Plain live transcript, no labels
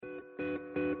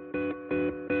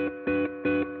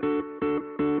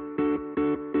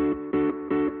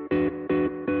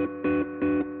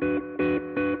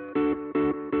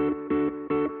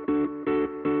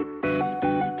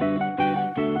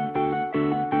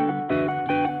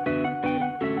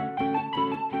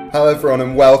Hello everyone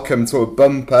and welcome to a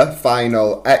bumper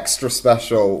final extra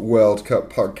special World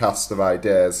Cup podcast of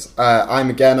ideas. I'm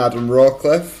again Adam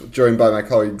Rawcliffe, joined by my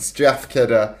colleagues Jeff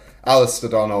Kidder, Alistair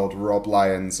Donald, Rob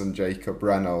Lyons and Jacob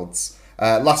Reynolds.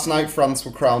 Last night France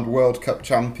were crowned World Cup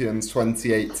champions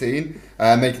 2018,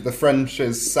 making the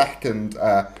French's second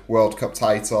World Cup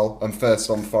title and first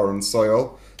on foreign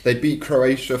soil. They beat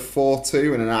Croatia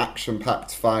 4-2 in an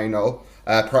action-packed final.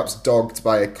 Perhaps dogged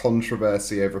by a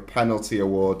controversy over a penalty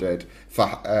awarded for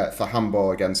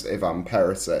handball against Ivan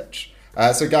Perisic.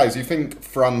 So guys, you think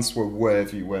France were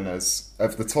worthy winners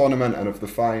of the tournament and of the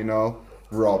final?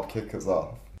 Rob, kick us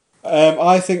off.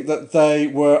 I think that they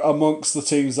were amongst the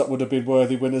teams that would have been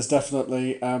worthy winners,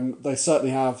 definitely. They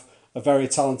certainly have a very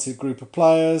talented group of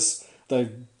players.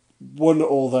 They've won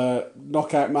all their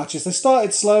knockout matches. They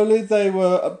started slowly. They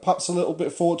were perhaps a little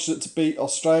bit fortunate to beat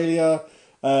Australia.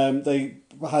 They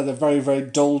had a very, very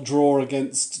dull draw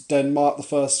against Denmark, the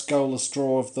first goalless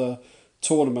draw of the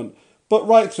tournament. But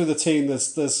right through the team,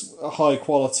 there's a high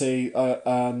quality,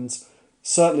 and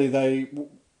certainly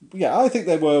I think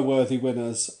they were worthy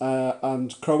winners.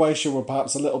 And Croatia were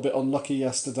perhaps a little bit unlucky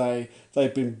yesterday.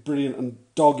 They've been brilliant and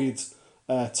dogged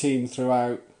team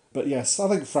throughout. But yes, I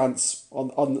think France,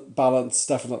 on balance,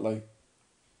 definitely.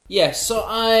 Yes, so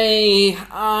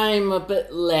I'm a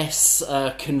bit less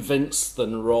convinced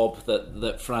than Rob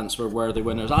that France were worthy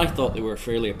winners. I thought they were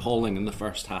fairly appalling in the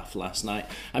first half last night.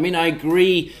 I mean, I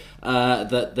agree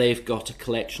that they've got a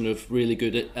collection of really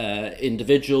good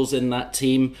individuals in that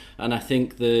team, and I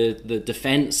think the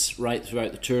defence right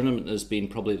throughout the tournament has been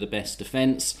probably the best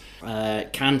defence.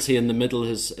 Kante in the middle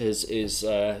is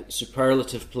a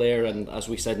superlative player, and as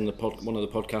we said in one of the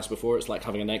podcasts before, it's like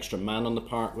having an extra man on the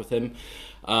park with him.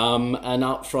 And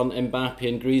up front, Mbappe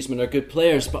and Griezmann are good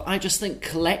players, but I just think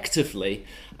collectively,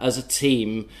 as a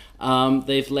team,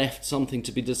 they've left something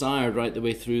to be desired right the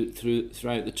way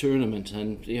throughout the tournament.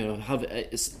 And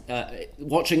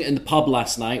watching it in the pub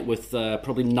last night with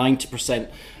probably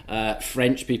 90%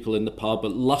 French people in the pub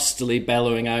lustily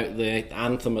bellowing out the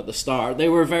anthem at the start, they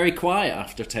were very quiet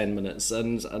after 10 minutes,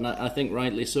 and I think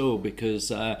rightly so,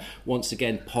 because once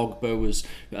again Pogba was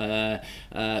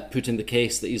put in the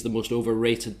case that he's the most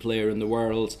overrated player in the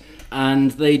world,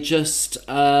 and they just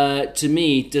to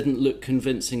me didn't look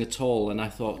convincing at all, and I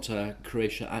thought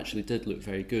Croatia actually did look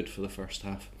very good for the first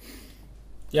half.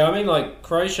 Yeah, I mean,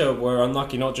 Croatia were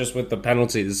unlucky not just with the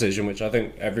penalty decision, which I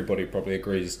think everybody probably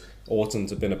agrees oughtn't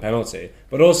to have been a penalty,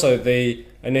 but also the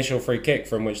initial free kick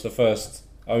from which the first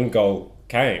own goal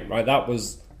came, right? That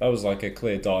was like a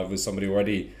clear dive with somebody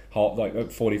already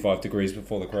at 45 degrees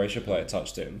before the Croatia player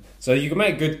touched him. So you can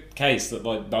make a good case that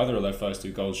neither of their first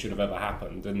two goals should have ever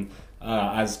happened, and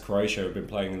as Croatia had been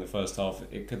playing in the first half,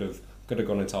 it could have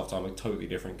gone into half time a totally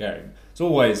different game. It's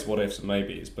always what ifs and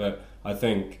maybes, but I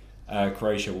think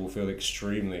Croatia will feel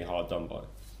extremely hard done by.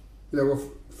 Yeah, well,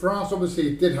 France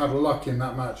obviously did have luck in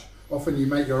that match. Often you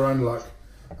make your own luck,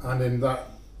 and in that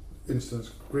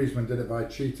instance, Griezmann did it by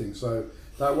cheating. So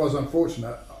that was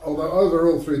unfortunate. Although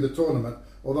overall through the tournament,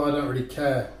 although I don't really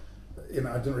care,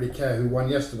 I didn't really care who won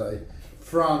yesterday.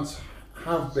 France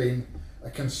have been a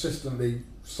consistently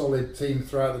solid team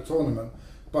throughout the tournament,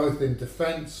 both in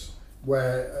defence,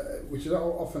 which is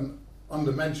often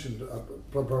undermentioned,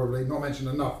 probably not mentioned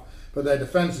enough. But their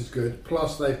defence is good,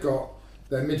 plus they've got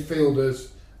their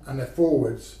midfielders and their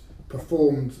forwards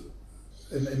performed,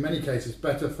 in many cases,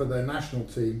 better for their national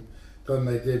team than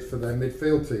they did for their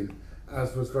midfield team,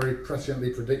 as was very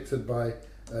presciently predicted by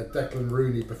Declan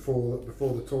Rooney before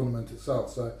the tournament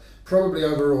itself. So probably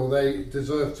overall they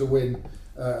deserve to win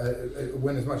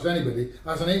as much as anybody.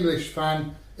 As an English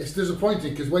fan, it's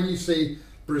disappointing because when you see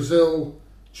Brazil,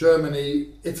 Germany,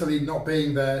 Italy not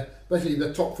being there, basically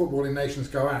the top footballing nations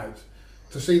go out,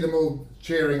 to see them all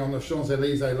cheering on the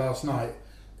Champs-Élysées last night,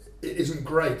 it isn't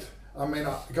great. I mean,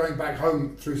 going back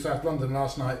home through South London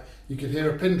last night, you could hear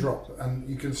a pin drop, and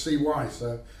you can see why.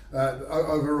 So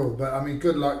overall, but I mean,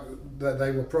 good luck. That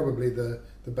they were probably the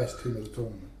best team of the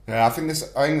tournament. Yeah, I think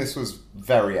this was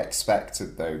very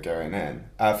expected though going in.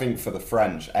 I think for the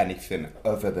French, anything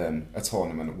other than a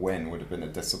tournament win would have been a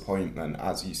disappointment,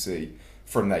 as you see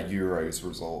from their Euros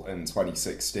result in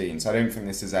 2016. So I don't think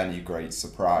this is any great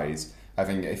surprise. I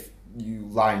think if you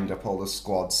lined up all the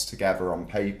squads together on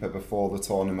paper before the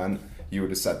tournament, you would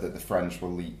have said that the French were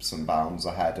leaps and bounds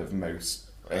ahead of most,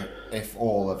 if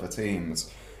all, other teams.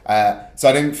 So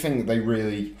I don't think they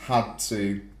really had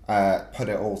to put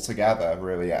it all together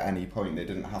really at any point. They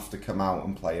didn't have to come out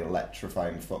and play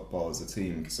electrifying football as a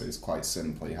team because it was quite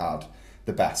simply had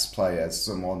the best players.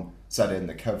 Someone said in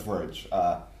the coverage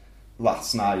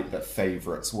last night that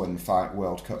favourites win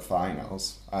World Cup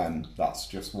finals, and that's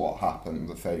just what happened.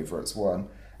 The favourites won.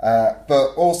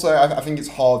 But also, I think it's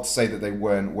hard to say that they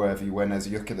weren't worthy winners.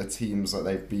 You look at the teams that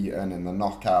they've beaten in the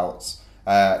knockouts.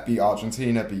 Beat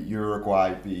Argentina, beat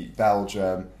Uruguay, beat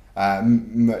Belgium.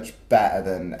 Much better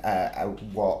than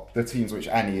what the teams which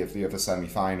any of the other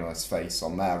semi-finalists face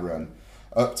on their run.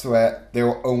 Up to it, they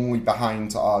were only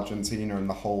behind to Argentina in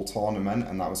the whole tournament,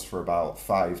 and that was for about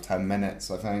 5-10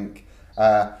 minutes, I think.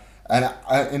 And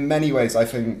in many ways, I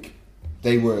think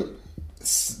they were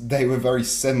very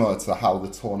similar to how the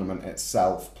tournament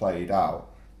itself played out.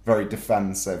 Very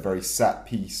defensive, very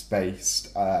set-piece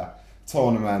based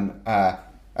tournament.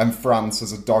 And France,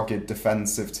 as a dogged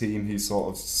defensive team who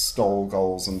sort of stole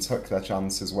goals and took their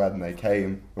chances when they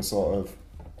came, were sort of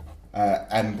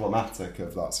emblematic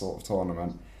of that sort of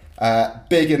tournament.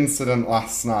 Big incident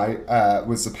last night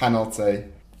was a penalty.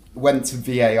 Went to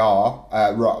VAR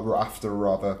after a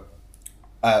rather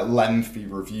lengthy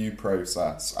review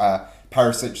process.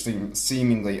 Perisic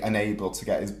seemingly unable to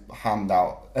get his hand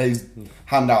out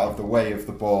of the way of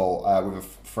the ball with a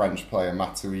French player,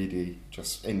 Matuidi,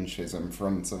 just inches in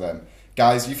front of him.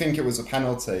 Guys, do you think it was a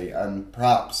penalty? And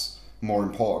perhaps more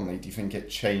importantly, do you think it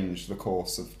changed the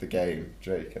course of the game,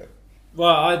 Jacob?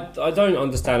 Well, I don't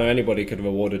understand how anybody could have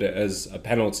awarded it as a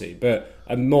penalty, but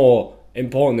more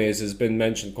importantly, as has been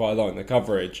mentioned quite a lot in the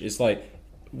coverage, it's like,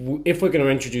 if we're going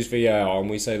to introduce VAR and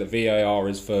we say that VAR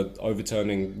is for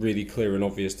overturning really clear and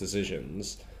obvious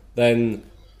decisions, then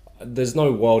there's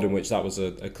no world in which that was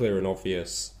a clear and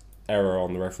obvious error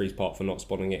on the referee's part for not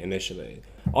spotting it initially.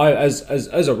 As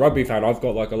a rugby fan, I've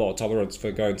got like a lot of tolerance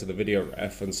for going to the video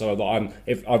ref, and so I'm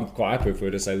quite happy if we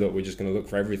were to say, look, we're just going to look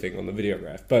for everything on the video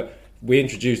ref. But we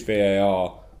introduced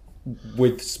VAR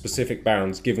with specific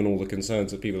bounds, given all the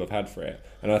concerns that people have had for it.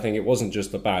 And I think it wasn't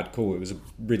just a bad call, it was a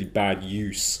really bad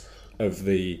use of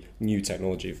the new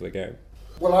technology for the game.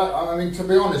 Well, I mean, to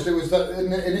be honest, it was that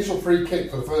initial free kick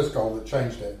for the first goal that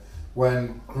changed it,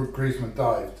 when Griezmann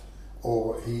dived,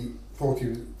 or he thought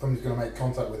somebody was going to make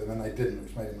contact with him and they didn't,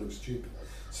 which made him look stupid.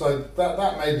 So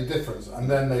that made the difference, and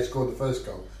then they scored the first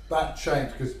goal. That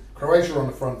changed, because Croatia were on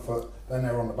the front foot, then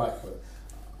they were on the back foot.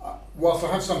 Whilst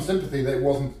I have some sympathy that it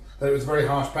was a very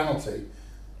harsh penalty,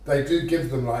 they do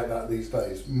give them like that these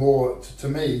days. More, to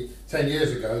me, 10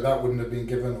 years ago, that wouldn't have been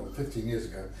given, or 15 years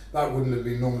ago, that wouldn't have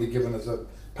been normally given as a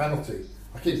penalty.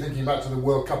 I keep thinking back to the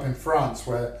World Cup in France,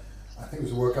 where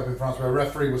a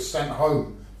referee was sent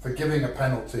home for giving a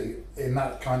penalty in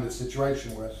that kind of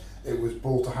situation where it was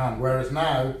ball to hand. Whereas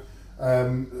now,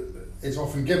 it's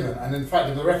often given, and in fact,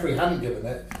 if the referee hadn't given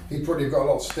it, he'd probably got a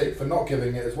lot of stick for not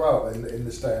giving it as well in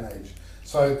this day and age.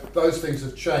 So those things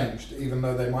have changed, even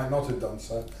though they might not have done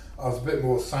so. I was a bit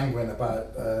more sanguine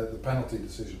about the penalty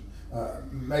decision.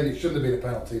 Maybe it shouldn't have been a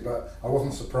penalty, but I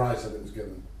wasn't surprised that it was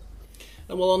given.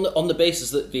 Well, on the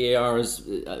basis that VAR is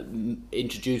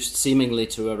introduced seemingly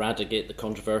to eradicate the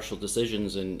controversial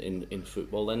decisions in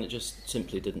football, then it just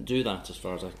simply didn't do that, as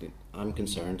far as I'm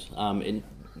concerned.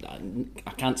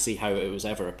 I can't see how it was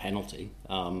ever a penalty,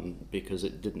 because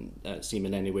it didn't seem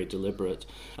in any way deliberate.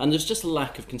 And there's just a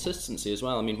lack of consistency as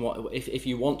well. I mean, if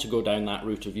you want to go down that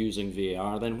route of using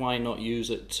VAR, then why not use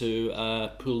it to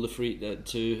pull the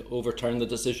to overturn the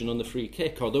decision on the free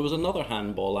kick? Or there was another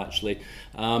handball actually.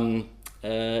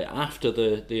 After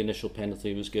the initial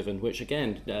penalty was given, which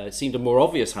again seemed a more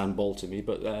obvious handball to me,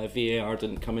 but VAR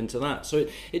didn't come into that. So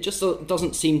it just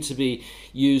doesn't seem to be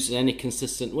used in any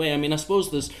consistent way. I mean, I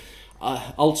suppose there's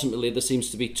ultimately there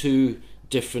seems to be two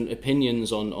different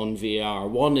opinions on VAR.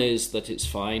 One is that it's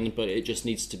fine, but it just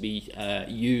needs to be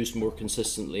used more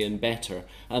consistently and better.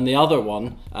 And the other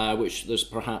one, which there's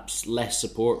perhaps less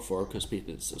support for, because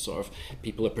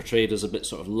people are portrayed as a bit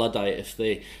sort of Luddite if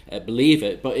they believe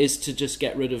it, but is to just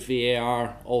get rid of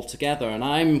VAR altogether. And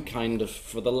I'm kind of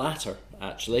for the latter.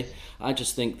 Actually, I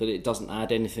just think that it doesn't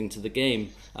add anything to the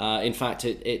game. In fact,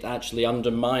 it actually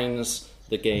undermines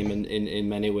the game in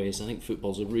many ways. I think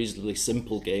football's a reasonably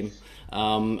simple game,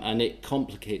 and it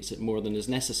complicates it more than is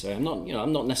necessary. I'm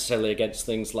not necessarily against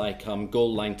things like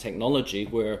goal line technology,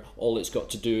 where all it's got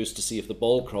to do is to see if the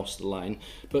ball crossed the line.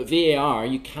 But VAR,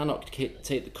 you cannot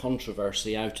take the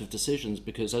controversy out of decisions,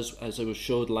 because as I was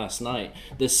showed last night,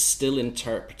 there's still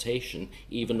interpretation,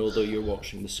 even although you're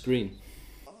watching the screen.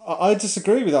 I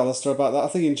disagree with Alistair about that. I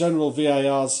think in general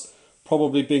VAR's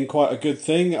probably been quite a good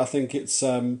thing. I think it's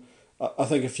I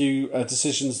think a few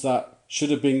decisions that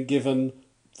should have been given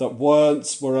that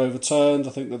were overturned.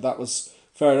 I think that was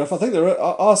fair enough. I think there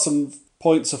are some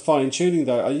points of fine-tuning,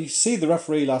 though. You see the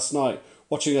referee last night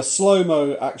watching a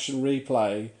slow-mo action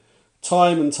replay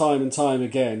time and time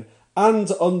again,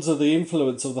 and under the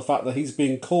influence of the fact that he's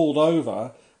being called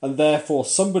over, and therefore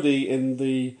somebody in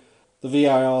the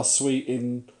VAR suite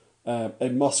in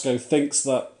Moscow thinks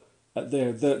that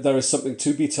there is something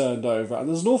to be turned over, and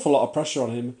there's an awful lot of pressure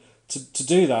on him to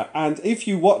do that. And if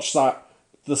you watch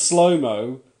the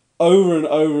slow-mo over and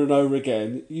over and over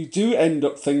again, you do end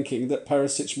up thinking that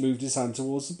Perisic moved his hand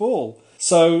towards the ball.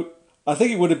 So I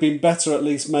think it would have been better at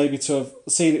least maybe to have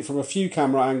seen it from a few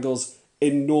camera angles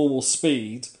in normal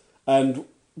speed and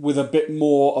with a bit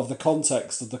more of the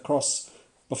context of the cross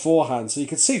beforehand, so you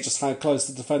could see just how close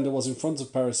the defender was in front of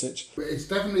Perisic. But it's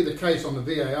definitely the case on the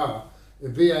VAR.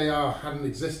 If VAR hadn't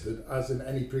existed, as in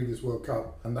any previous World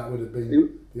Cup, and that would have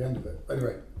been the end of it.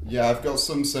 Anyway. Yeah, I've got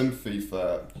some sympathy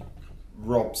for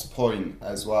Rob's point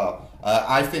as well.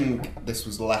 I think this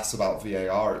was less about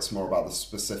VAR, it's more about the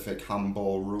specific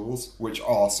handball rules, which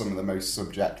are some of the most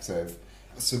subjective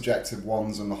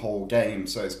ones in the whole game.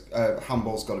 So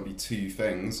handball's got to be two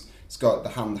things.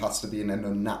 The hand has to be in an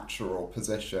unnatural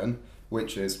position,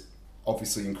 which is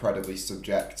obviously incredibly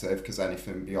subjective, because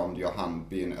anything beyond your hand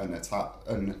being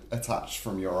unattached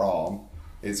from your arm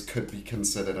could be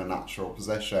considered a natural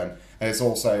position. And it's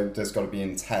also, there's got to be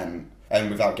intent, and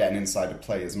without getting inside a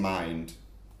player's mind,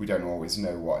 we don't always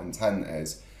know what intent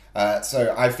is.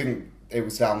 So I think it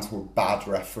was down to a bad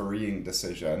refereeing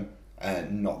decision,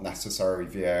 and not necessarily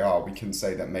VAR. We can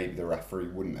say that maybe the referee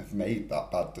wouldn't have made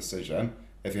that bad decision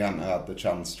if he hadn't had the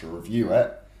chance to review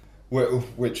it,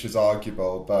 which is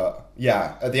arguable. But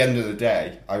yeah, at the end of the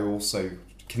day, I also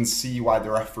can see why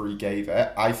the referee gave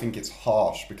it. I think it's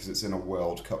harsh because it's in a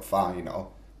World Cup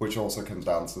final, which also comes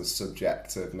down to the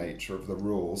subjective nature of the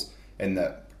rules, in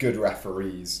that good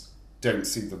referees don't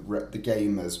see the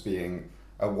game as being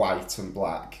a white and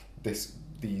black.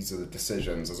 These are the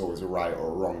decisions. There's always a right or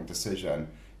a wrong decision.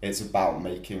 It's about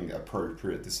making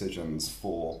appropriate decisions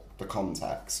for the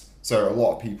context. So a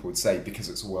lot of people would say, because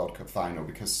it's a World Cup final,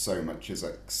 because so much is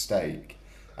at stake,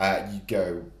 you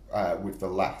go with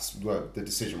the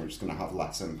decision which is going to have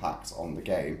less impact on the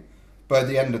game. But at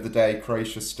the end of the day,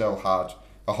 Croatia still had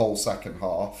a whole second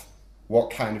half. What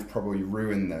kind of probably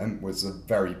ruined them was a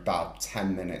very bad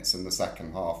 10 minutes in the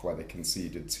second half where they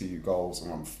conceded 2 goals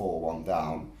and went 4-1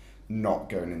 down, not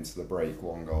going into the break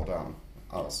 1 goal down.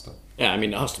 Alistair. Yeah, I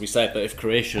mean, it has to be said that if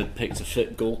Croatia had picked a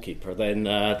fit goalkeeper, then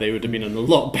they would have been in a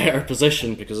lot better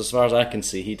position, because as far as I can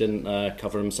see, he didn't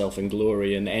cover himself in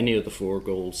glory in any of the 4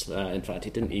 goals. In fact,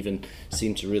 he didn't even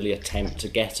seem to really attempt to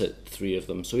get at 3 of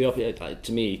them. So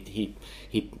to me,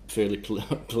 he fairly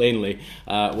plainly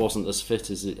wasn't as fit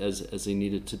as he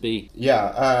needed to be.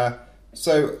 Yeah,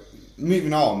 so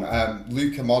moving on,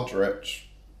 Luka Modric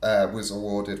was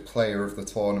awarded Player of the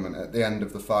Tournament at the end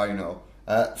of the final.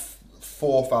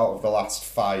 4th out of the last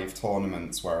 5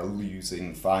 tournaments where a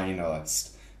losing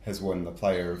finalist has won the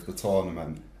Player of the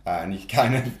Tournament. And you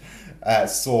kind of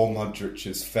saw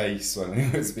Modric's face when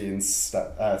he was being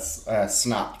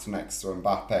snapped next to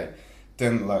Mbappe.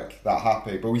 Didn't look that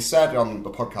happy. But we said on the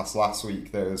podcast last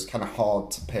week that it was kind of hard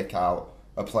to pick out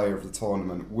a Player of the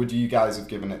Tournament. Would you guys have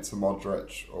given it to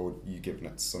Modric, or would you given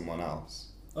it to someone else?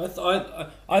 I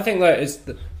think that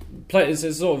it's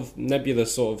a sort of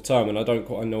nebulous sort of term, and I don't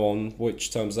quite know on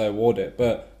which terms they award it.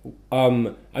 But I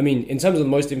mean, in terms of the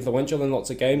most influential in lots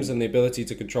of games and the ability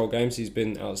to control games, he's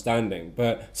been outstanding.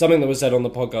 But something that was said on the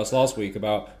podcast last week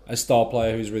about a star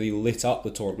player who's really lit up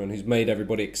the tournament, who's made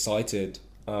everybody excited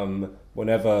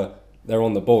whenever they're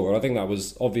on the ball, and I think that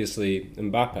was obviously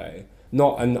Mbappe.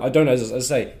 And I don't know, as I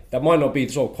say, that might not be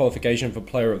the sort of qualification for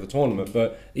Player of the Tournament,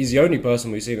 but he's the only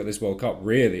person we've seen at this World Cup,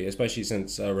 really, especially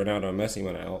since Ronaldo and Messi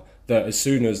went out, that as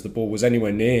soon as the ball was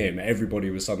anywhere near him, everybody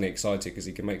was suddenly excited because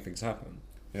he can make things happen.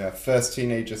 Yeah, first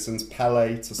teenager since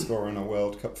Pele to score in a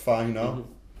World Cup final.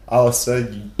 Mm-hmm. Alistair?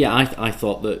 Yeah, I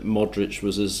thought that Modric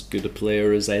was as good a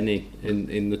player as any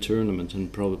in the tournament,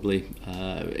 and probably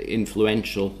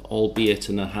influential, albeit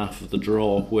in a half of the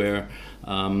draw where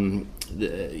the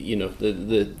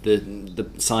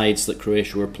sides that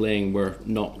Croatia were playing were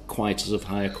not quite as of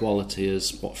higher quality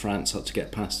as what France had to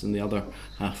get past in the other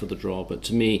half of the draw. But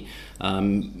to me, I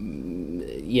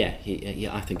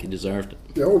think he deserved it.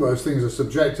 Yeah, all those things are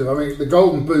subjective. I mean, the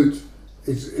Golden Boot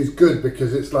is good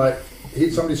because it's like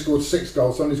somebody scored 6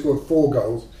 goals, somebody scored 4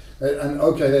 goals, and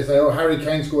okay, they say, oh, Harry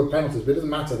Kane scored penalties, but it doesn't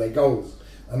matter, they're goals,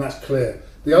 and that's clear.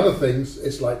 The other things,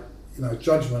 it's like,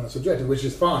 judgment and subjective, which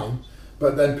is fine,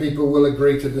 but then people will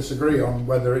agree to disagree on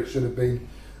whether it should have been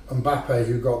Mbappe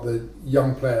who got the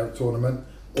young player of the tournament,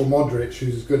 or Modric,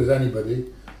 who's as good as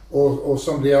anybody, or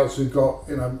somebody else who got,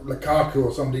 Lukaku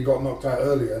or somebody got knocked out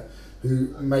earlier, who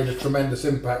made a tremendous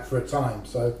impact for a time.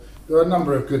 So there are a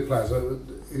number of good players.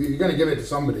 If you're going to give it to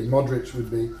somebody, Modric would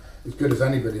be as good as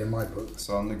anybody in my book.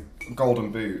 So on the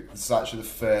Golden Boot, this is actually the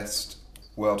first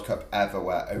World Cup ever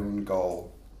where own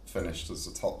goal finished as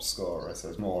the top scorer. So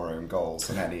there's more own goals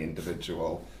than any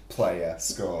individual player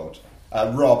scored.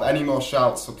 Rob, any more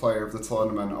shouts for player of the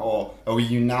tournament, or are we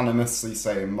unanimously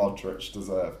saying Modric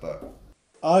deserved it?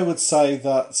 I would say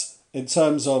that in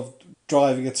terms of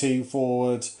driving a team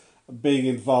forward, being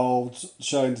involved,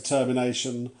 showing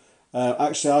determination,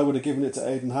 actually I would have given it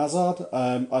to Eden Hazard.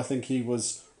 I think he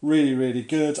was really, really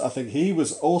good. I think he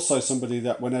was also somebody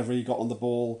that whenever he got on the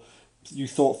ball, you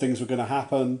thought things were going to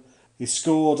happen. He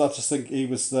scored. I just think he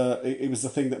was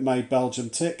the thing that made Belgium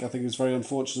tick. I think it was very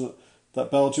unfortunate that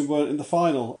Belgium weren't in the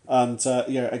final. And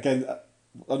again,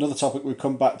 another topic we've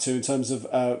come back to in terms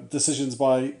of decisions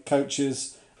by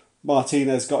coaches.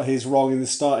 Martinez got his wrong in the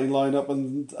starting lineup,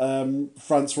 and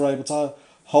France were able to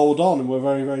hold on and were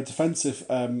very, very defensive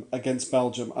against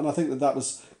Belgium. And I think that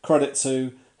was credit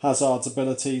to Hazard's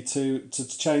ability to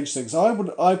change things.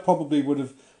 I probably would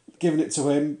have given it to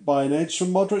him by an edge from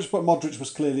Modric, but Modric was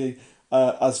clearly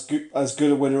as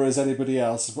good a winner as anybody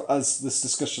else, as this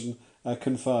discussion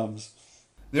confirms.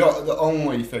 The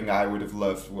only thing I would have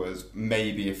loved was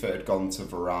maybe if it had gone to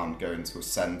Varane going to a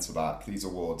centre-back. These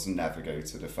awards never go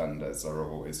to defenders, they're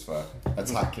always for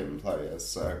attacking players.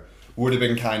 So would have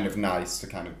been kind of nice to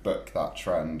kind of book that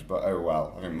trend, but oh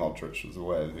well, I think Modric was a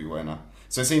worthy winner.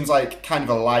 So it seems like kind of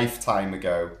a lifetime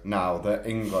ago now that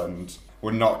England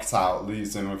were knocked out,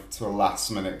 losing to a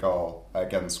last-minute goal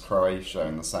against Croatia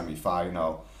in the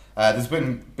semi-final. There's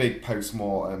been big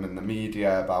post-mortem in the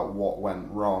media about what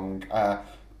went wrong.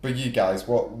 But you guys,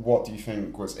 what do you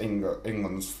think was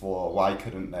England's flaw? Why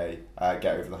couldn't they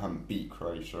get over the hump, beat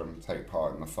Croatia and take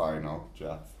part in the final,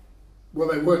 Jeff? Well,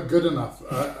 they weren't good enough.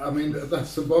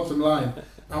 That's the bottom line.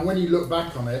 And when you look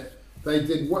back on it, they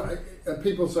did what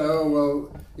people say, oh,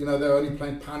 well, they're only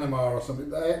playing Panama or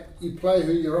something. You play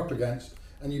who you're up against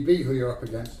and you beat who you're up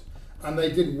against. And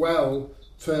they did well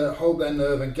to hold their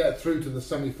nerve and get through to the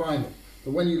semi-final.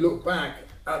 But when you look back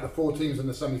at the four teams in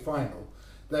the semi-final,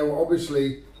 they were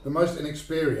obviously the most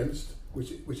inexperienced,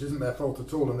 which isn't their fault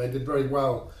at all, and they did very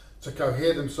well to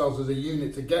cohere themselves as a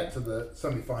unit to get to the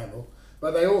semi-final.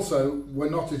 But they also were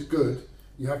not as good,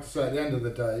 you have to say at the end of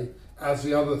the day, as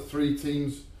the other three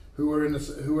teams who were in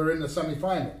the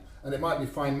semi-final. And it might be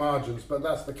fine margins, but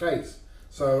that's the case.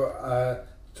 So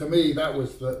to me, that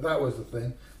was the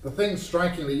thing. The thing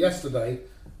strikingly yesterday,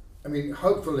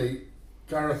 hopefully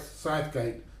Gareth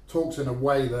Southgate talks in a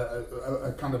way that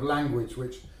a kind of language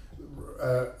which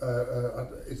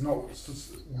is not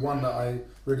one that I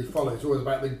really follow. It's always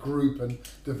about the group and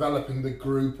developing the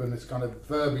group and this kind of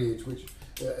verbiage which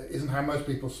isn't how most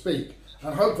people speak.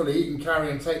 And hopefully he can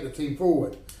carry and take the team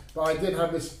forward. But I did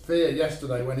have this fear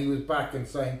yesterday when he was back and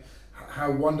saying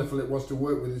how wonderful it was to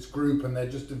work with this group and they're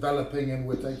just developing and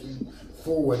we're taking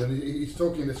forward. And he's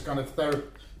talking this kind of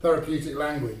therapeutic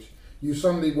language. You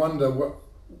suddenly wonder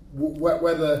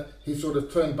whether he sort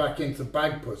of turned back into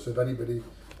Bagpuss, if anybody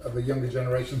of a younger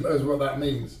generation knows what that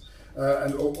means,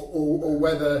 or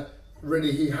whether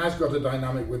really he has got a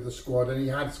dynamic with the squad and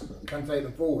he can take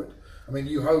them forward.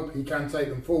 You hope he can take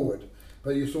them forward,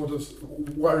 but you're sort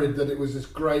of worried that it was this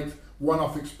great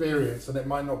one-off experience and it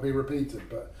might not be repeated,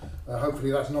 but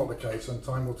hopefully that's not the case and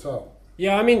time will tell.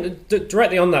 Yeah,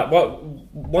 directly on that,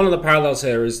 one of the parallels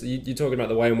here is you're talking about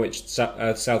the way in which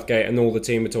Southgate and all the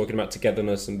team are talking about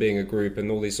togetherness and being a group and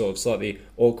all these sort of slightly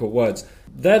awkward words.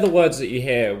 They're the words that you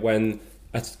hear when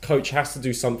a coach has to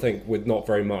do something with not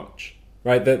very much,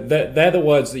 right? They're the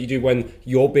words that you do when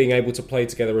you're being able to play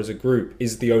together as a group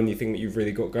is the only thing that you've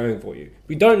really got going for you.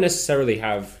 We don't necessarily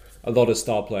have a lot of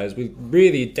star players. We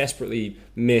really desperately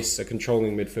miss a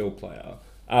controlling midfield player.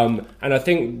 And I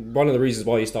think one of the reasons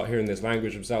why you start hearing this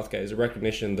language from Southgate is a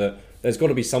recognition that there's got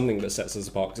to be something that sets us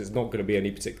apart because it's not going to be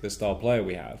any particular star player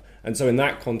we have. And so in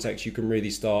that context, you can really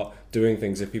start doing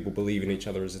things if people believe in each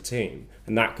other as a team.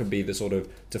 And that could be the sort of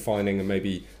defining and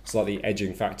maybe slightly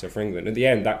edging factor for England. At the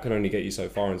end, that could only get you so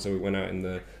far. And so we went out in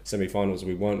the semi-finals.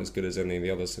 We weren't as good as any of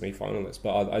the other semi-finalists.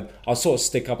 But I'll sort of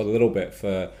stick up a little bit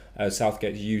for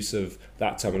Southgate's use of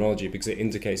that terminology because it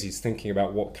indicates he's thinking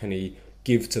about what can he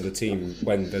give to the team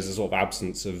when there's a sort of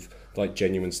absence of like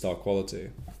genuine star quality.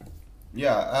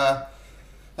 Yeah,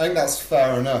 I think that's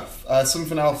fair enough.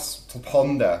 Something else to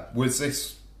ponder, was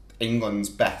this England's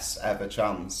best ever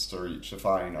chance to reach the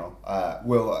final?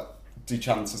 Do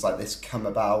chances like this come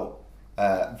about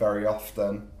very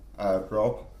often,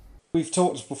 Rob? We've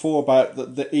talked before about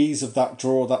the ease of that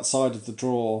draw, that side of the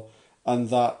draw, and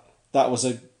that was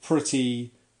a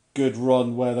pretty good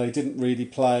run where they didn't really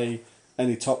play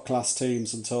any top class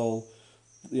teams until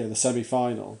the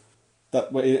semi-final.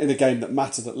 That in a game that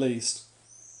mattered at least.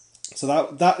 So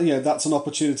that's an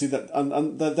opportunity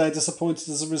and they're disappointed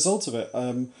as a result of it.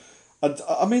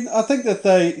 I mean, I think that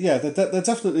they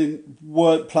definitely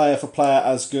weren't player for player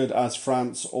as good as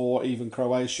France or even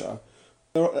Croatia.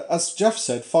 As Jeff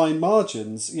said, fine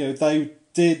margins. They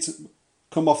did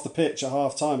come off the pitch at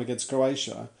half time against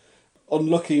Croatia,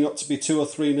 unlucky not to be 2 or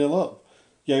 3-0 up.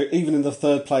 Even in the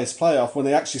third place playoff, when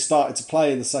they actually started to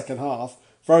play in the second half,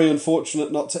 very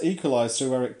unfortunate not to equalise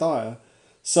through Eric Dyer.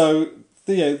 So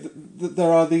there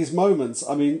are these moments.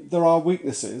 I mean, there are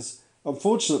weaknesses.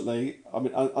 Unfortunately, I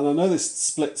mean, and I know this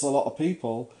splits a lot of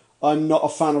people. I'm not a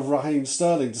fan of Raheem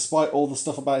Sterling, despite all the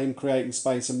stuff about him creating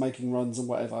space and making runs and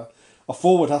whatever. A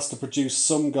forward has to produce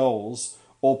some goals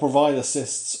or provide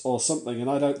assists or something, and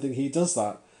I don't think he does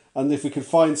that. And if we could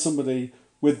find somebody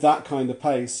with that kind of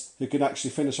pace who can actually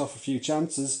finish off a few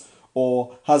chances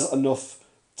or has enough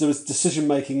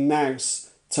decision-making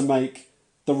nous to make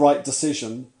the right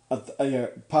decision,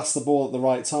 pass the ball at the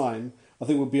right time, I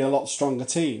think would be a lot stronger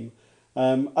team.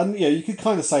 You could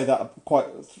kind of say that quite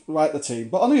throughout the team.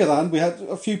 But on the other hand, we had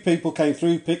a few people came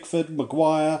through: Pickford,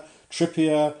 Maguire,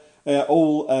 Trippier,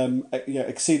 all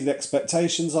exceeded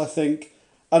expectations, I think.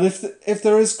 And if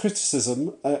there is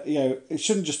criticism, it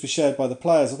shouldn't just be shared by the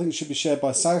players. I think it should be shared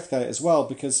by Southgate as well,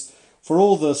 because for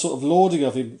all the sort of lauding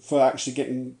of him for actually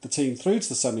getting the team through to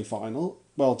the semi-final,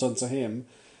 well done to him.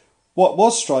 What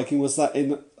was striking was that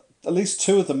in at least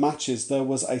 2 of the matches there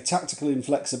was a tactical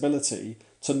inflexibility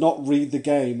to not read the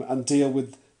game and deal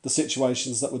with the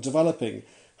situations that were developing.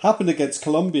 Happened against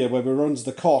Colombia, where we were under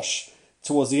the cosh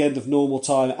towards the end of normal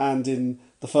time and in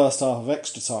the first half of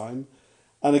extra time.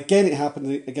 And again it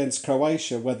happened against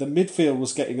Croatia, where the midfield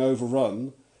was getting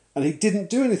overrun and he didn't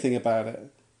do anything about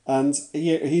it. And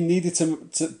he needed to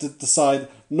decide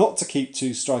not to keep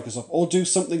 2 strikers up or do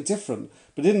something different,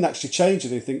 but didn't actually change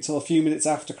anything till a few minutes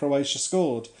after Croatia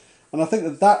scored. And I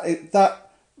think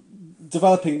that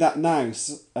developing that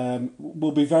nous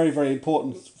will be very, very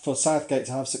important for Southgate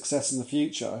to have success in the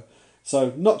future.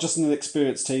 So not just an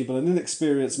inexperienced team, but an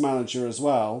inexperienced manager as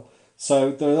well.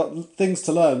 So there are things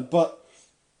to learn, but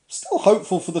still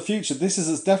hopeful for the future. This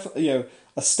is definitely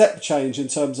a step change in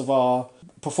terms of our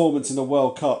performance in the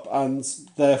World Cup, and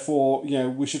therefore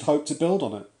we should hope to build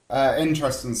on it.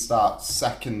 Interesting start.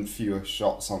 Second fewest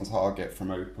shots on target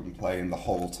from open play in the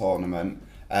whole tournament,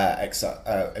 except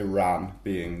Iran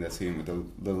being the team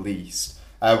with the least,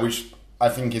 which I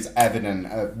think is evident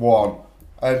at one.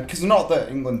 Because not that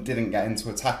England didn't get into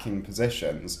attacking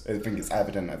positions, I think it's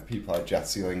evident of people like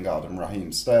Jesse Lingard and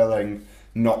Raheem Sterling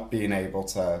not being able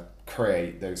to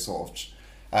create those sort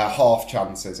of half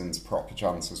chances into proper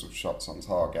chances with shots on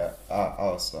target.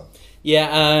 Alistair?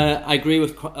 Yeah, I agree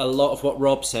with a lot of what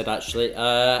Rob said, actually.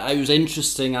 It was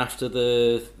interesting after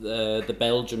the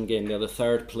Belgium game, the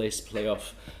third place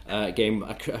playoff game.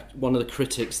 One of the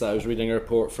critics that I was reading a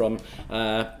report from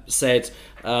said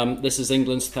this is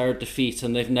England's third defeat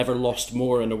and they've never lost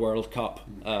more in a World Cup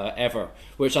ever,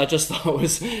 which I just thought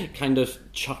was kind of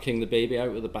chucking the baby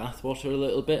out with the bathwater a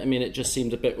little bit. I mean, it just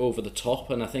seemed a bit over the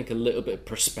top, and I think a little bit of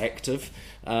perspective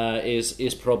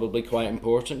is probably quite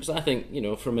important, because I think,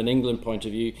 from an England point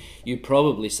of view, you'd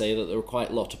probably say that there were quite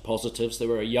a lot of positives. They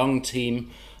were a young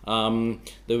team.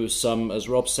 There was some, as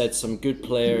Rob said, some good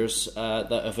players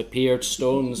that have appeared.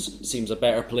 Stones seems a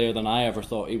better player than I ever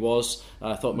thought he was.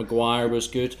 I thought Maguire was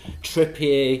good.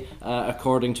 Trippier,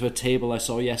 according to a table I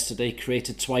saw yesterday,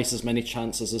 created twice as many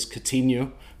chances as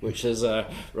Coutinho, which is a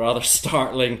rather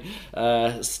startling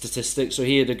statistic. So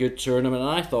he had a good tournament,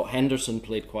 and I thought Henderson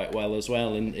played quite well as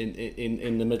well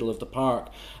in the middle of the park.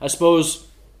 I suppose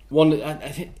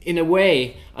in a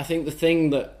way, I think the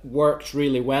thing that worked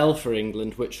really well for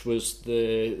England, which was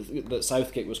that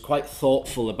Southgate was quite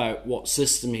thoughtful about what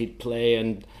system he'd play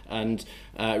and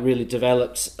really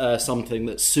developed something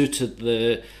that suited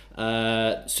the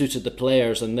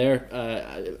players and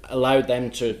allowed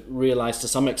them to realise to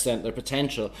some extent their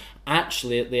potential.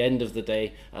 Actually, at the end of the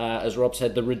day, as Rob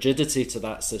said, the rigidity to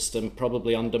that system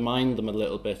probably undermined them a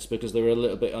little bit, because they were a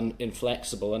little bit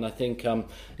inflexible. And I think,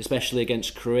 especially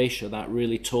against Croatia, that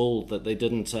really told that they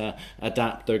didn't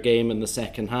adapt their game in the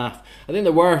second half. I think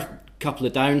there were a couple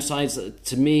of downsides.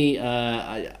 To me,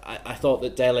 I thought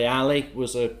that Dele Alli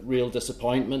was a real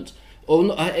disappointment.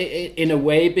 In a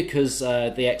way, because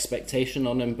the expectation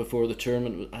on him before the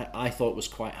tournament I thought was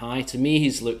quite high. To me,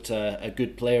 he's looked a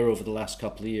good player over the last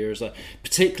couple of years,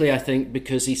 particularly I think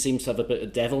because he seems to have a bit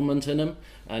of devilment in him.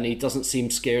 and he doesn't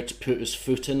seem scared to put his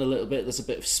foot in a little bit. There's a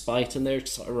bit of spite in there. It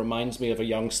sort of reminds me of a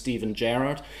young Steven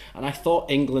Gerrard, and I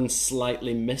thought England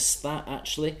slightly missed that,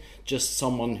 actually. Just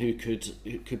someone who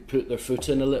could put their foot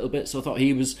in a little bit. So I thought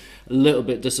he was a little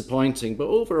bit disappointing. But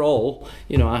overall,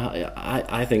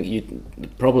 I think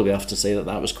you'd probably have to say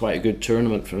that was quite a good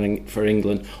tournament for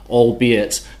England,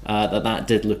 albeit that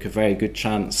did look a very good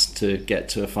chance to get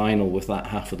to a final with that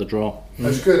half of the draw.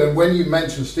 That's good. And when you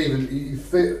mention Stephen,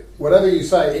 whatever you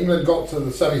say, England got to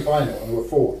the semi-final and were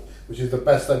fourth, which is the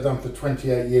best they've done for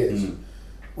 28 years,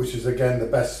 which is again the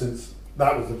best since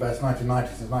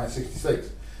 1990 since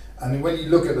 1966. And when you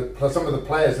look at some of the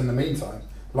players in the meantime,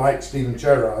 like Steven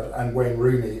Gerrard and Wayne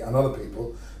Rooney and other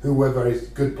people who were very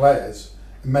good players,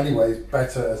 in many ways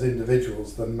better as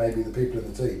individuals than maybe the people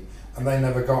in the team, and they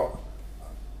never got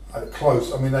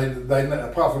close. I mean, they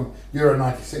apart from Euro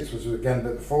 '96, which was again a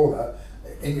bit before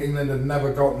that, England had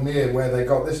never got near where they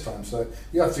got this time. So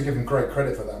you have to give them great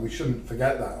credit for that. We shouldn't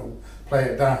forget that or play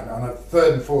it down. And at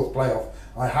third and fourth playoff,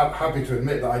 I'm happy to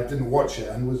admit that I didn't watch it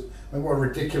and what a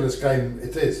ridiculous game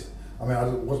it is. I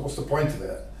mean, what's the point of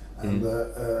it? And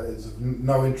it's of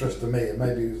no interest to me. It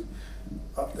maybe was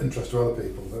of interest to other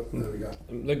people, but there we go.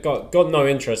 They got no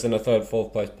interest in a third,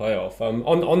 fourth place playoff.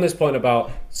 On this point about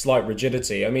slight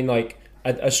rigidity, I mean, like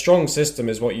a strong system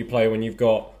is what you play when you've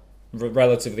got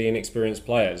relatively inexperienced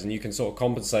players, and you can sort of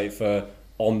compensate for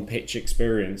on-pitch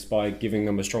experience by giving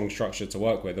them a strong structure to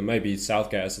work with. And maybe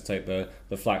Southgate has to take the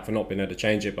flack for not being able to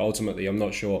change it, but ultimately I'm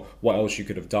not sure what else you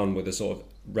could have done with a sort of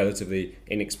relatively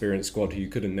inexperienced squad who you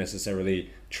couldn't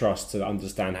necessarily trust to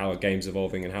understand how a game's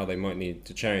evolving and how they might need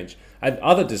to change.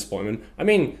 Other disappointment, I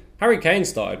mean, Harry Kane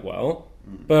started well,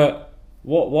 but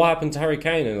what happened to Harry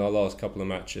Kane in the last couple of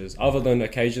matches, other than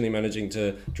occasionally managing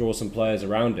to draw some players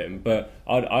around him? But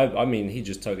I mean, he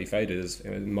just totally faded,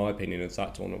 in my opinion, as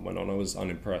that tournament went on. I was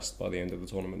unimpressed by the end of the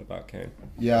tournament about Kane.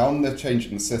 Yeah, on the change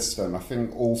in the system, I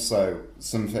think also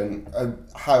something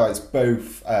highlights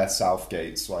both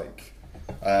Southgate's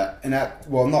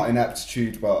not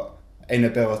ineptitude, but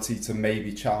inability to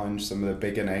maybe challenge some of the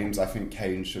bigger names. I think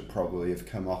Kane should probably have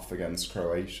come off against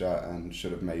Croatia and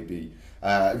should have maybe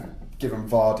given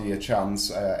Vardy a chance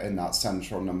in that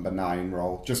central number 9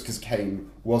 role, just because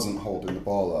Kane wasn't holding the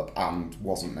ball up and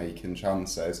wasn't making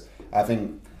chances. I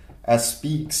think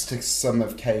speaks to some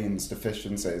of Kane's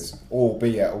deficiencies,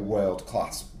 albeit a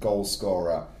world-class goal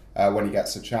scorer. When he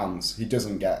gets a chance, he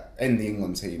doesn't get, in the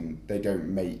England team, they don't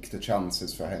make the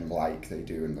chances for him like they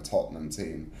do in the Tottenham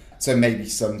team. So maybe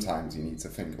sometimes you need to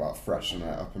think about freshening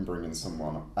it up and bringing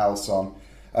someone else on.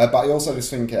 But I also just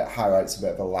think it highlights a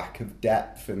bit of a lack of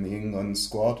depth in the England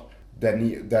squad.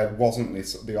 There wasn't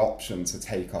the option to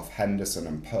take off Henderson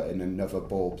and put in another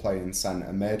ball-playing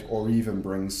centre mid, or even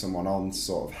bring someone on to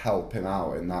sort of help him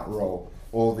out in that role.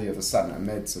 All the other centre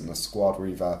mids in the squad were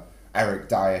either Eric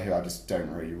Dyer, who I just don't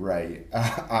really rate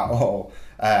at all,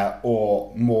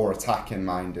 or more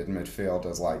attacking-minded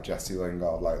midfielders like Jesse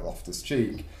Lingard, like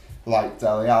Loftus-Cheek, like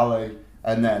Dele Alli.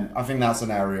 And then I think that's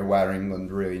an area where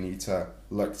England really need to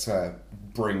look to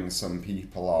bring some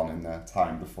people on in their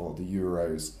time before the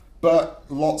Euros. But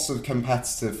lots of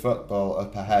competitive football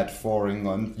up ahead for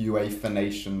England. UEFA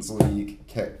Nations League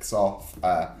kicks off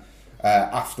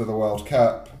after the World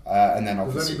Cup, and then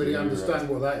obviously. Does anybody understand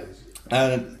what that is?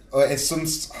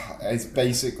 It's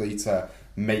basically to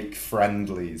make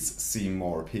friendlies seem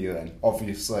more appealing.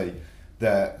 Obviously,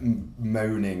 the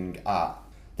moaning at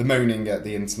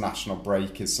the international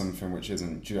break is something which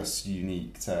isn't just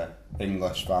unique to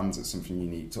English fans, it's something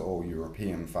unique to all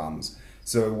European fans.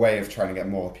 So a way of trying to get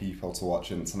more people to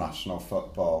watch international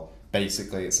football,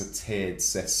 basically it's a tiered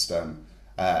system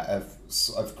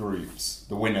of groups.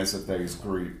 The winners of those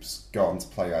groups go on to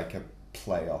play like a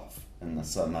playoff in the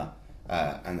summer,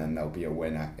 and then there'll be a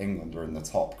winner. England are in the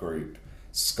top group.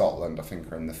 Scotland, I think,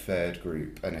 are in the third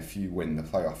group, and if you win the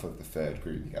playoff of the third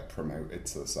group, you get promoted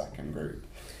to the second group.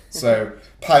 So,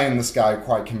 pie in the sky,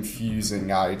 quite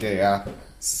confusing idea.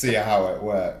 See how it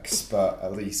works, but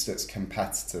at least it's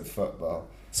competitive football.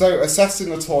 So,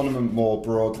 assessing the tournament more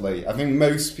broadly, I think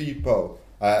most people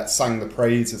sang the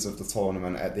praises of the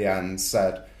tournament at the end,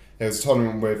 said it was a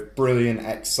tournament with brilliant,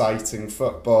 exciting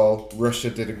football. Russia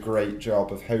did a great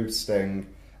job of hosting.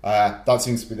 That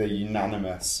seems to be the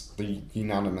unanimous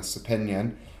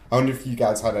opinion. I wonder if you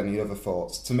guys had any other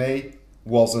thoughts. To me,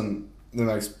 wasn't the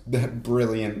most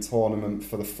brilliant tournament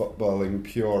for the footballing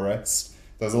purist.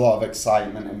 There's a lot of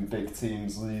excitement in big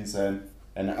teams losing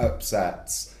and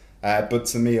upsets. But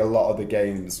to me, a lot of the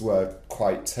games were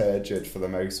quite turgid for the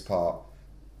most part.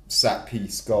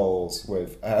 Set-piece goals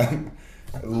with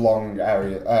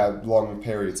long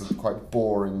periods of quite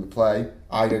boring play.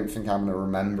 I don't think I'm going to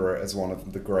remember it as one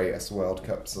of the greatest World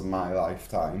Cups of my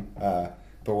lifetime.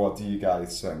 But what do you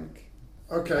guys think?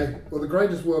 Okay, well, the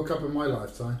greatest World Cup of my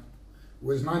lifetime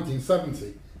was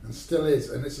 1970, and still is.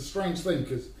 And it's a strange thing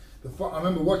because I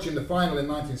remember watching the final in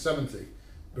 1970,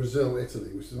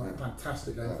 Brazil-Italy, which is like a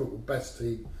fantastic game of football, best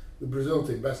team, the Brazil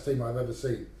team, best team I've ever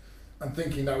seen, and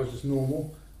thinking that was just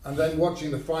normal. And then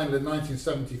watching the final in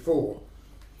 1974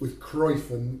 with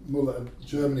Cruyff and Müller and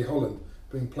Germany-Holland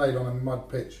being played on a mud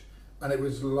pitch, and it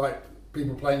was like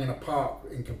people playing in a park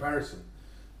in comparison.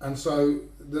 And so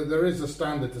there is a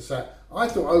standard to set. I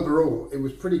thought overall it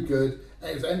was pretty good.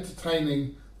 It was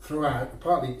entertaining throughout,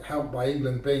 partly helped by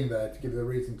England being there to give you a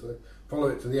reason to follow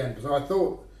it to the end. So I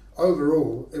thought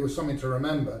overall it was something to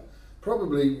remember.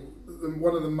 Probably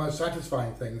one of the most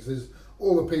satisfying things is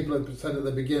all the people had said at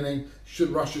the beginning,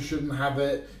 Russia shouldn't have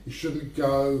it, it shouldn't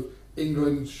go,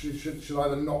 England should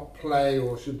either not play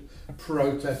or should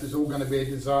protest, it's all going to be a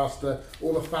disaster,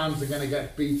 all the fans are going to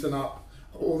get beaten up,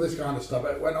 all this kind of stuff.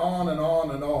 It went on and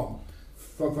on and on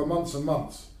for months and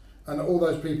months, and all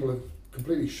those people have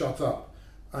completely shut up,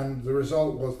 and the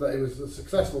result was that it was a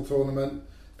successful tournament.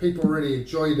 People really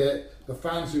enjoyed it. The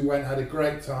fans who went had a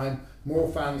great time.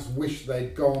 More fans wished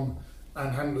they'd gone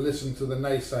and hadn't listened to the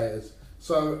naysayers.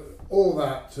 So all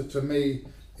that to me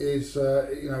is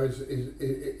is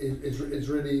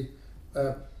really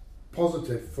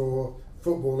positive for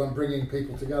football and bringing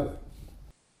people together.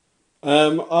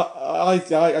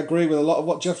 I agree with a lot of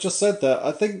what Jeff just said there.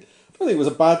 I don't think it was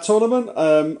a bad tournament.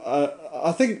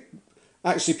 I think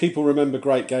actually people remember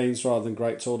great games rather than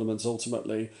great tournaments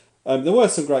ultimately. There were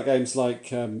some great games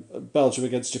like Belgium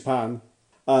against Japan,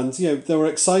 and there were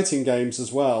exciting games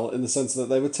as well in the sense that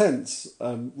they were tense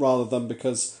rather than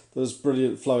because there was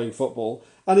brilliant flowing football.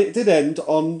 And it did end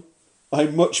on a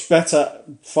much better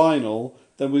final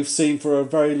than we've seen for a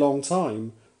very long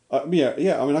time. I mean,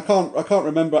 I can't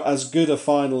remember as good a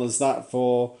final as that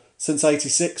since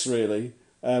 '86 really,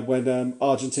 when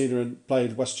Argentina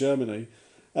played West Germany,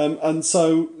 and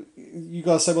so you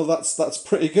guys say, well, that's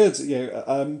pretty good,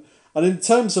 and in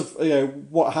terms of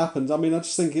what happened, I mean, I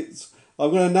just think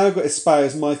I'm going to now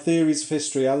espouse my theories of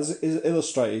history as is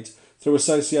illustrated through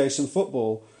association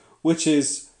football, which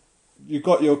is you've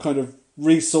got your kind of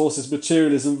resources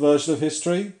materialism version of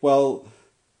history. Well,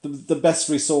 the best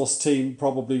resource team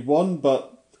probably won,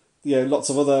 but lots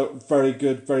of other very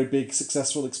good, very big,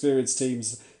 successful, experienced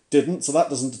teams didn't. So that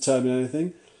doesn't determine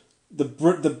anything.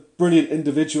 The brilliant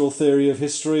individual theory of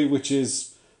history, which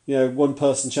is one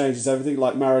person changes everything,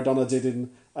 like Maradona did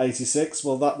in '86.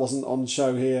 Well, that wasn't on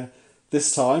show here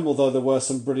this time, although there were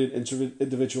some brilliant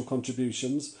individual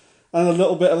contributions. And a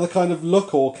little bit of the kind of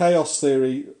luck or chaos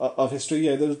theory of history.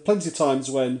 There was plenty of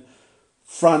times when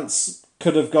France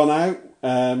could have gone out,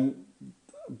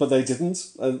 but they didn't.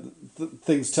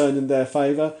 Things turned in their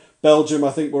favour. Belgium,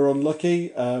 I think, were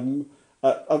unlucky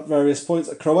at various points.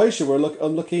 Croatia were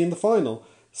unlucky in the final.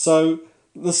 So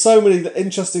there's so many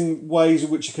interesting ways in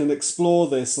which you can explore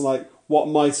this, like what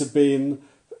might have been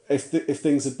if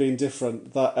things had been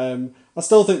different. That I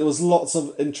still think there was lots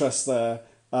of interest there.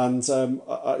 And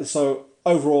so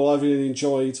overall, I really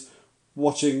enjoyed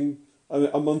watching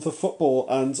a month of football,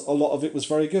 and a lot of it was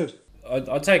very good.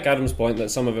 I take Adam's point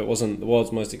that some of it wasn't the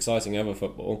world's most exciting ever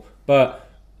football, but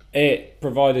it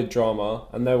provided drama,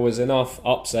 and there was enough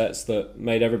upsets that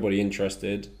made everybody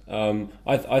interested.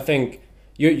 I think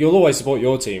you'll always support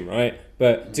your team, right?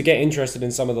 But to get interested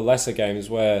in some of the lesser games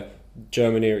where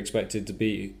Germany are expected to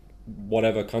beat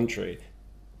whatever country,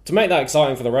 to make that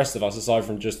exciting for the rest of us, aside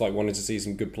from just like wanting to see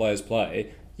some good players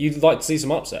play, you'd like to see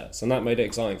some upsets, and that made it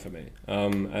exciting for me.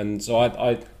 And so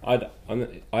I had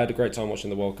a great time watching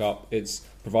the World Cup. It's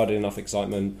provided enough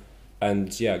excitement,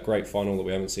 and great final that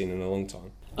we haven't seen in a long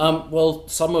time. Well,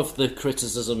 some of the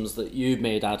criticisms that you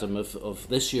made, Adam, of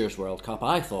this year's World Cup,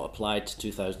 I thought applied to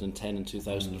 2010 and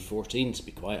 2014, to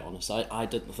be quite honest. I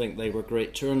didn't think they were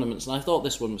great tournaments, and I thought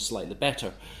this one was slightly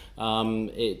better.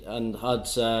 It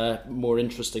had more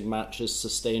interesting matches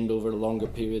sustained over a longer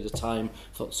period of time.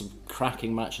 I thought some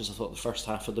cracking matches. I thought the first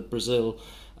half of the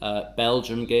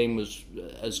Brazil-Belgium game was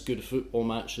as good a football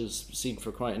match as seen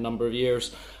for quite a number of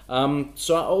years.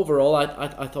 So overall,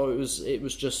 I thought it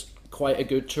was just quite a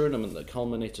good tournament that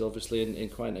culminated obviously in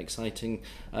quite an exciting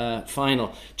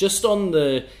final. Just on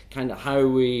the kind of how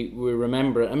we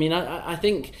remember it, I mean, I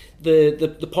think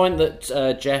the point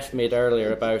that Jeff made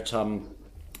earlier about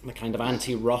the kind of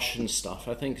anti-Russian stuff,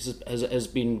 I think has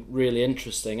been really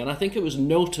interesting, and I think it was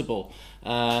notable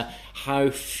how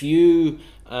few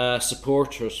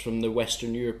supporters from the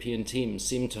Western European teams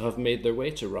seemed to have made their way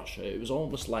to Russia. It was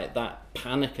almost like that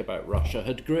panic about Russia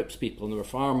had gripped people, and there were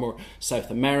far more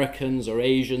South Americans or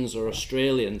Asians or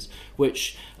Australians,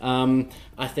 which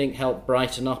I think helped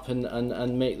brighten up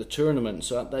and make the tournament.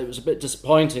 So it was a bit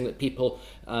disappointing that people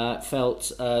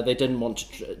felt they didn't want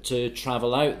to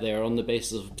travel out there on the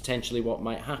basis of potentially what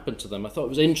might happen to them. I thought it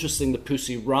was interesting, the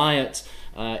Pussy Riot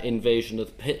invasion of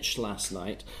the pitch last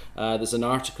night. There's an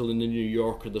article in the New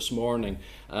Yorker this morning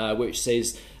which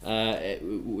says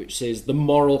the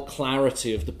moral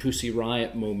clarity of the Pussy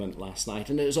Riot moment last night,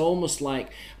 and it was almost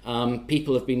like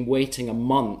people have been waiting a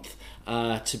month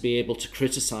to be able to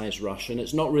criticise Russia, and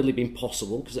it's not really been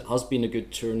possible because it has been a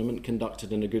good tournament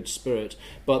conducted in a good spirit,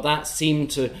 but that seemed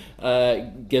to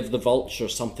give the vulture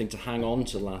something to hang on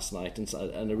to last night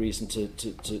and a reason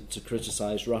to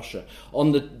criticise Russia.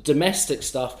 On the domestic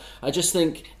stuff, I just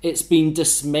think it's been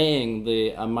dismaying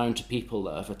the amount of people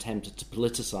that have attempted to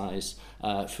politicise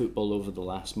football over the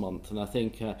last month, and I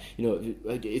think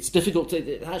it's difficult.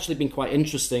 It's actually been quite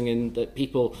interesting in that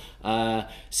people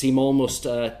seem almost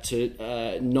to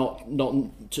not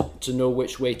to know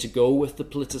which way to go with the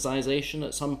politicisation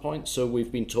at some point. So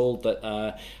we've been told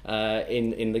that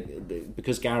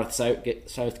because Gareth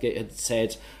Southgate had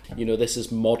said, this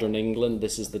is modern England,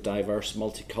 this is the diverse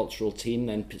multicultural team,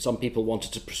 then some people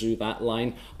wanted to pursue that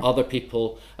line. Other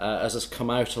people, as has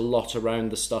come out a lot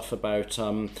around the stuff about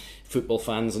football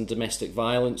fans and domestic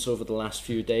violence over the last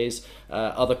few days,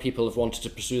 other people have wanted to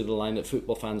pursue the line that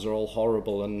football fans are all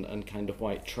horrible and kind of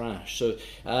white trash. So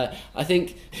I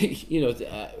think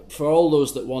for all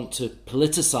those that want to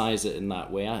politicise it in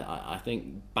that way, I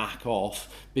think back off,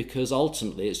 because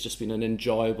ultimately it's just been an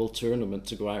enjoyable tournament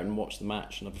to go out and watch the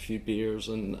match and have a few beers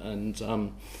and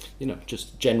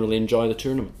just generally enjoy the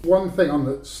tournament. One thing on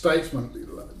the Statesman,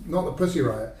 not the Pussy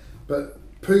Riot, but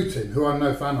Putin, who I'm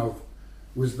no fan of,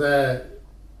 was there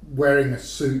wearing a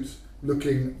suit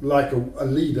looking like a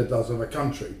leader does of a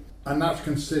country, and that's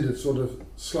considered sort of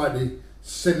slightly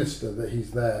sinister that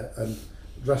he's there and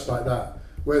dressed like that,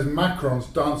 whereas Macron's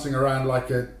dancing around like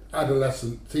an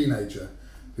adolescent teenager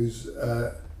who's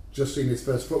just seen his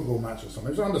first football match or something.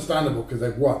 It was understandable because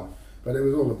they've won, but it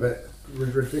was all a bit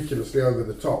ridiculously over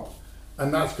the top,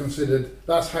 and that's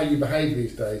how you behave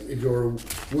these days. If you're a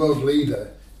world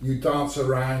leader, you dance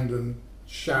around and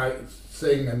shout,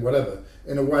 sing and whatever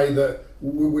in a way that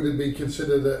would have been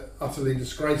considered utterly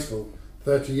disgraceful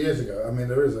 30 years ago. I mean,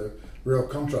 there is a real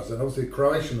contrast, and obviously the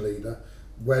Croatian leader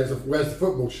wears the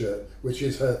football shirt, which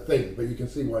is her thing, but you can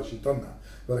see why she's done that.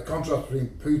 But the contrast between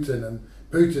Putin and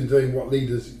Putin doing what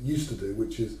leaders used to do,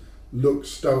 which is look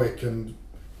stoic and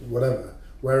whatever,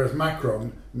 whereas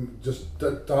Macron just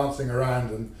dancing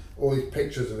around and all these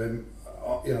pictures of him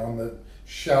on the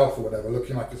shelf or whatever,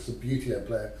 looking like a Subbuteo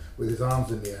player with his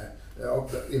arms in the air.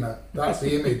 That's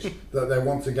the image that they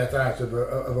want to get out of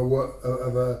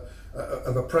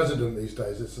a president these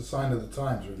days. It's a sign of the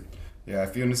times, really. Yeah,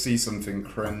 if you want to see something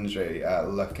cringy,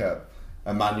 look at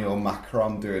Emmanuel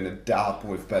Macron doing a dab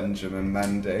with Benjamin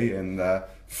Mendy in the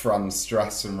France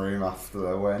dressing room after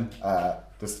the win.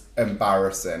 Just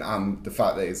embarrassing, and the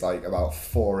fact that he's like about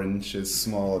 4 inches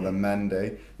smaller than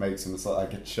Mendy makes him look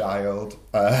like a child.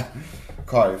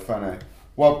 Quite funny.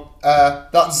 Well,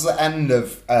 that's the end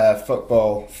of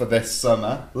football for this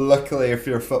summer. Luckily, if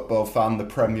you're a football fan, the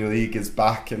Premier League is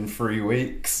back in 3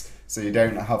 weeks, so you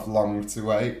don't have long to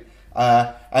wait.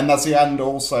 And that's the end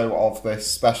also of this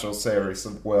special series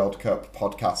of World Cup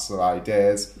podcasts of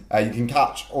ideas. You can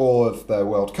catch all of the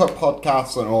World Cup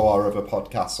podcasts and all our other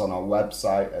podcasts on our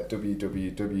website at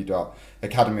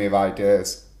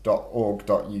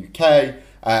www.academyofideas.org.uk,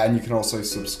 and you can also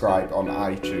subscribe on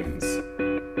iTunes.